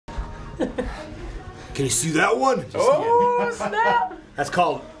Can you see that one? Oh, snap! That's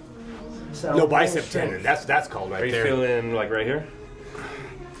called no bicep tendon. That's called right there. Are you feeling like right here?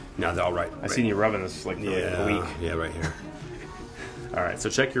 No, they're all right. I've seen you rubbing this like for a week. Yeah, right here. All right, so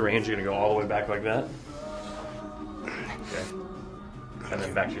check your range. You're gonna go all the way back like that. Okay. And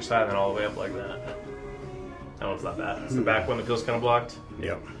then back to your side, and then all the way up like that. That one's not bad. It's the back one that feels kind of blocked.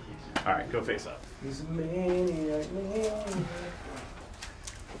 Yep. All right, go face up. He's a maniac, man.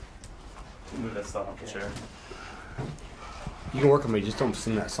 Move that stuff off the chair. You can work on me, just don't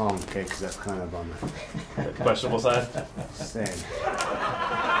sing that song, okay? Because that's kind of on the Questionable side. sad.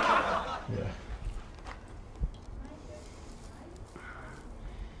 Yeah.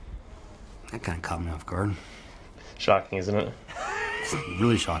 That kind of caught me off guard. Shocking, isn't it? It's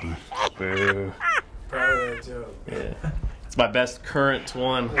really shocking. Boo. Proud of that joke. Yeah. It's my best current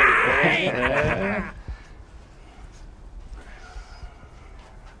one.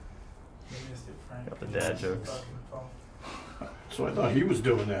 Got the dad jokes. So I thought he was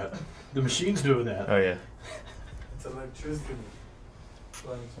doing that. The machine's doing that. Oh yeah. It's electricity.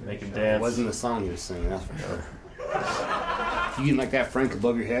 Make him It dance. wasn't the song he was singing, that's for sure. You getting like that, Frank,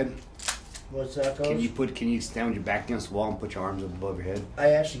 above your head? What's that, Coach? Can you stand with your back against the wall and put your arms up above your head?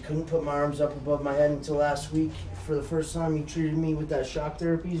 I actually couldn't put my arms up above my head until last week. For the first time, he treated me with that shock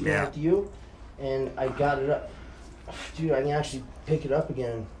therapy. He's going with you, and I got it up. Dude, I can actually pick it up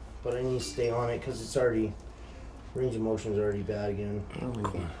again, but I need to stay on it because it's already range of motion is already bad again.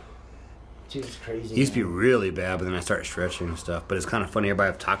 Cool. Dude, it's crazy. It used to be really bad, but then I started stretching and stuff. But it's kind of funny.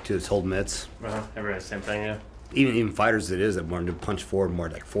 Everybody I've talked to has told mitts. Everybody has the same thing, yeah. Even fighters that is that want to punch forward more,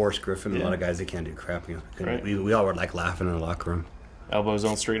 like Forrest Griffin. Yeah. A lot of guys they can't do crap. You know, Right. we all were like laughing in the locker room. Elbows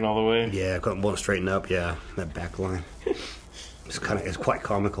don't straighten all the way. Yeah, won't straighten up. Yeah, that back line. It's quite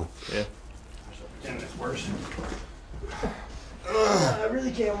comical. Yeah. And it's worse. I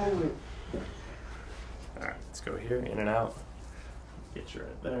really can't move it. All right, let's go here, in and out. Get you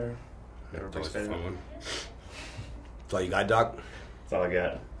right there. Never That's excited. That's all you got, Doc? That's all I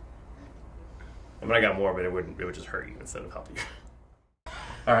got. I mean, I got more, but it would just hurt you instead of help you.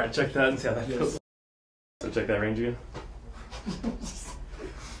 All right, check that and see how that feels. So check that range again.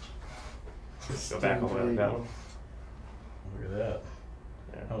 Go back all the way like that one. Look at that.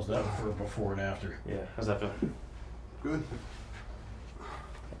 Yeah. How's that for before and after? Yeah, how's that feel? Good.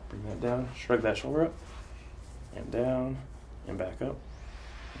 Bring that down, shrug that shoulder up, and down, and back up,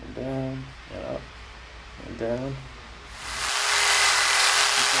 and down, and up, and down.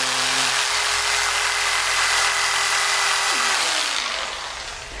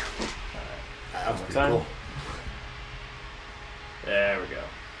 That was pretty Time. cool. There we go.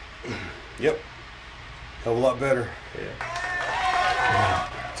 Yep. Hell of a lot better. Yeah.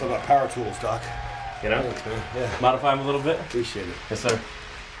 It's all about power tools, Doc. You know? Thanks, man. Yeah. Modify them a little bit. Appreciate it. Yes, sir.